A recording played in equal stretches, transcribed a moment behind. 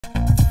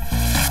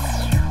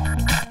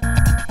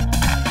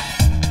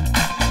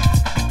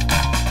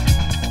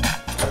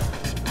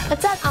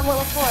I'm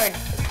Willa Ford.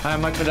 Hi,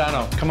 I'm Mike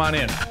Modano. Come on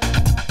in.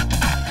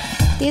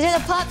 These are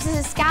the pups. This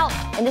is Scout,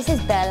 and this is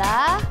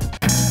Bella.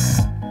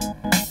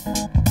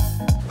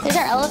 There's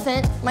our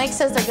elephant. Mike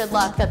says they're good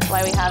luck. That's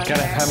why we have them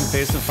Gotta there. have them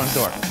face the front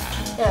door.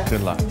 Yeah.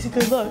 Good luck. It's a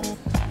good luck.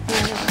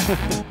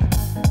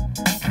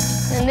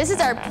 And this is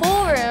our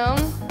pool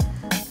room,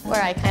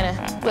 where I kind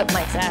of whip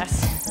Mike's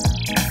ass.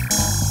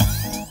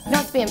 You don't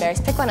have to be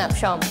embarrassed. Pick one up.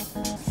 Show him.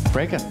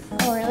 Break it.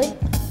 Oh, really?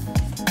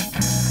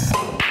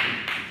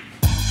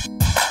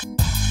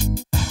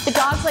 The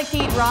dogs like to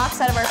eat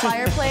rocks out of our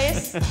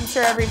fireplace. I'm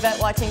sure every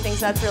vet watching thinks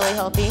that's really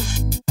healthy.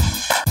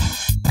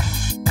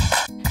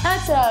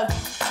 That's a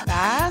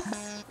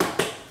bath.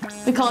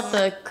 We call it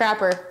the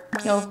crapper.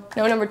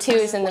 No number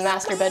twos in the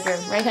master bedroom.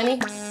 Right,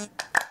 honey?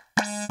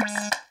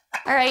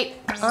 All right,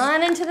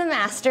 on into the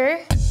master.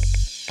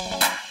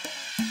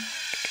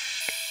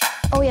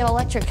 Oh, we have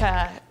electric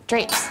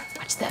drapes.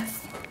 Watch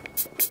this.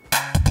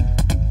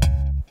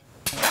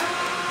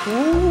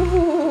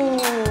 Ooh.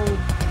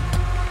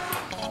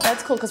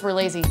 That's cool because we're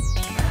lazy.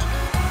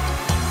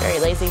 Very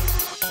lazy.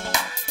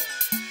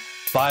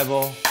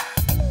 Bible.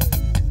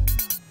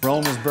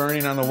 Rome is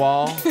burning on the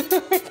wall.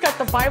 We've got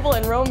the Bible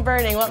and Rome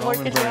burning. What more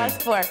could you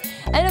ask for?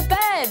 And a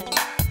bed.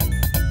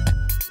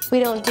 We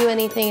don't do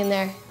anything in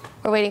there.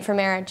 We're waiting for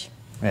marriage.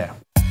 Yeah.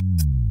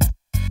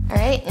 All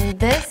right, and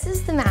this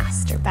is the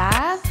master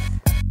bath.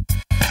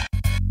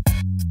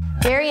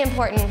 Very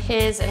important,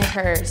 his and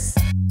hers.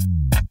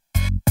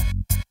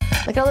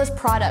 Look at all those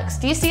products.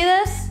 Do you see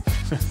this?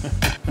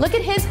 Look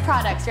at his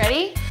products,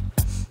 ready?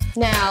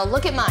 Now,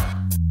 look at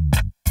mine.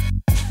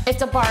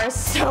 It's a bar of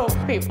soap,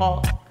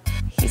 people.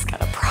 He's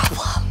got a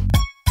problem.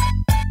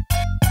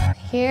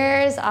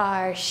 Here's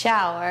our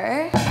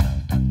shower.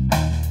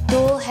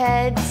 Dual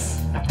heads.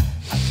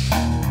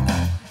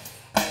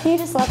 You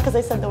just laughed because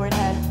I said the word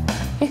head.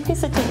 You're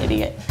such an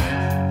idiot.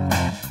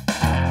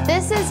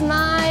 This is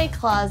my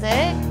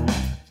closet.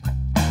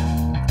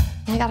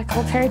 I got a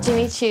cool pair of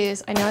Jimmy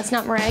Choos. I know it's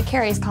not Mariah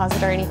Carey's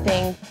closet or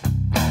anything.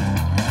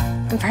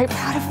 I'm very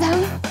proud of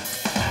them.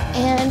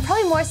 And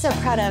probably more so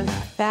proud of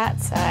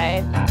that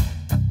side.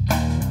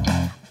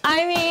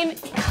 I mean,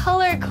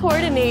 color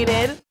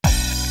coordinated.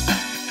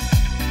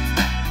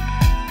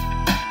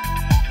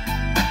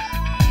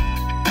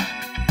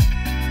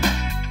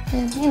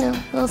 And, you know,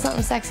 a little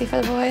something sexy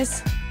for the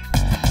boys.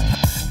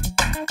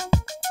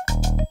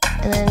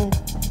 And then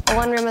the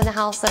one room in the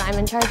house that I'm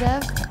in charge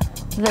of,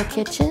 the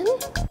kitchen.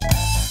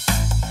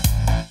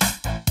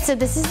 So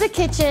this is the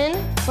kitchen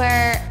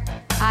where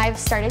I've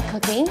started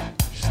cooking.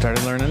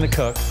 Started learning to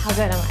cook. How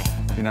good am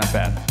I? You're not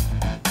bad.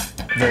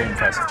 Very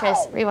impressive.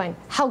 Trace, rewind.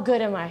 How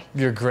good am I?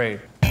 You're great.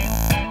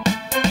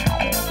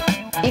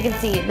 You can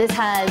see this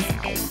has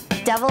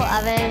double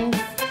oven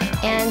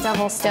and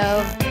double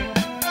stove.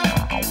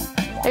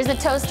 There's a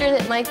toaster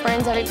that Mike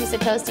burns every piece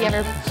of toast he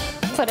ever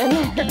put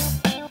in there.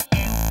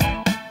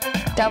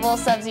 Double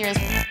Sub-Zeros.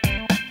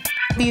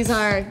 These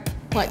are,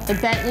 what, the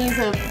Bentleys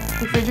of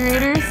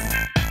refrigerators?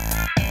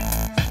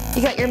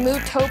 You got your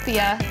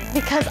Mootopia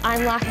because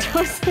I'm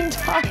lactose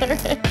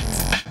intolerant.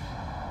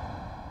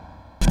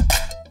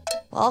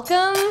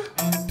 Welcome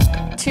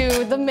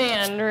to the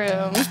man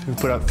room. We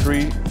put up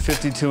 3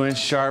 52-inch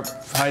sharp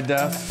high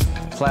def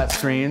flat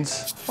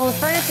screens. Well, the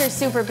furniture's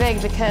super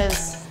big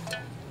because,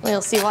 well,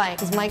 you'll see why,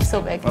 because Mike's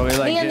so big. Oh, we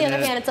like Me, on the getting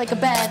other it. hand, it's like a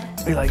bed.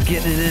 We like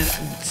getting in it,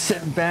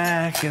 sitting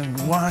back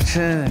and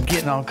watching and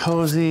getting all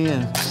cozy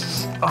and,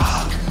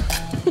 oh,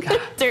 God.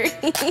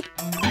 Dirty.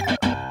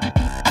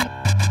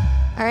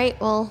 All right,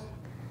 well,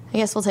 I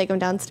guess we'll take him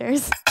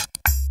downstairs.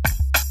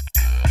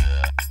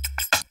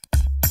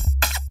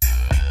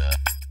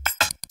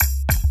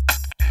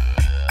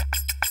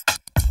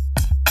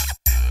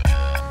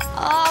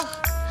 Oh,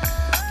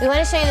 we want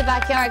to show you the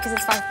backyard because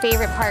it's our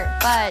favorite part,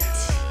 but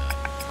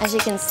as you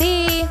can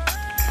see,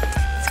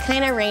 it's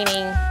kind of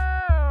raining.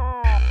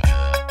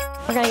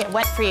 We're gonna get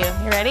wet for you.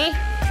 You ready?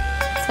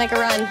 Let's make a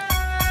run.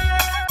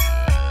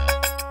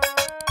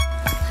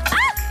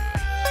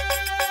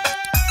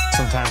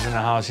 Sometimes in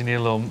the house you need a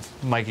little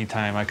Mikey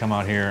time. I come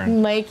out here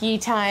and Mikey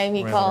time,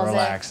 he we're calls able to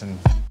relax it. and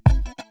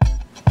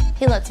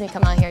He lets me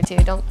come out here too.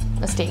 Don't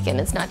mistake it.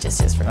 It's not just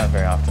his room. not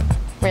very often.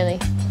 Really?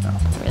 No.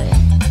 Really?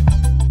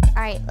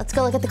 All right, let's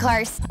go look at the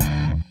cars.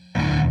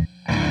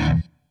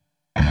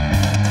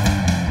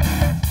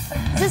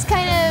 This is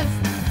kind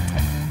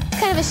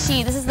of a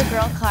she. This is the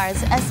girl car.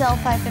 It's SL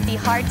 550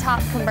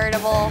 hardtop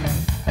convertible.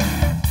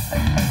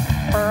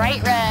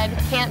 Bright red.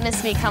 Can't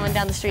miss me coming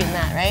down the street in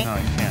that, right? No,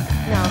 you can't.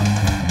 No.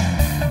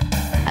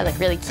 I look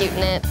really cute in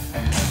it.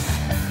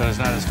 But it's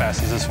not as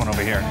fast as this one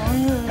over here.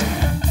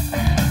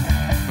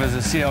 There's a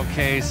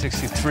CLK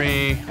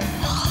 63.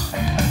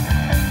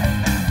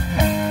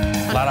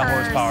 A lot of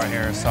horsepower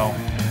here, so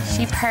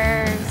She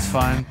purrs. it's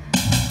fun.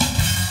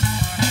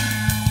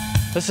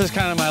 This is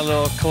kind of my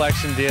little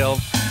collection deal.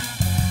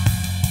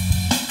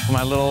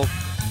 My little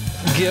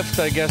gift,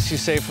 I guess you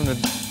say, from the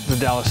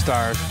Dallas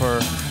Stars for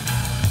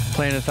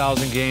playing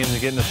 1,000 games and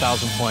getting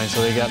 1,000 points.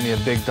 So they got me a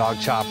big dog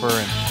chopper.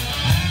 And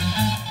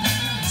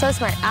So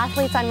smart.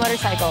 Athletes on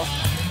motorcycles.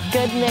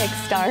 good mix,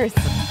 stars.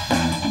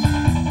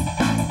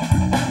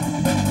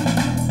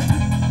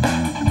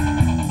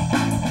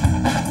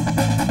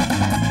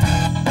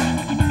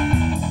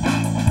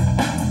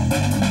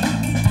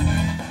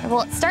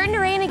 Well, it's starting to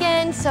rain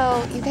again,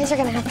 so you guys are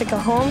gonna have to go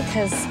home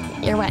because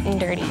you're wet and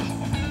dirty.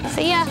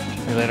 See ya.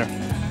 See you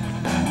later.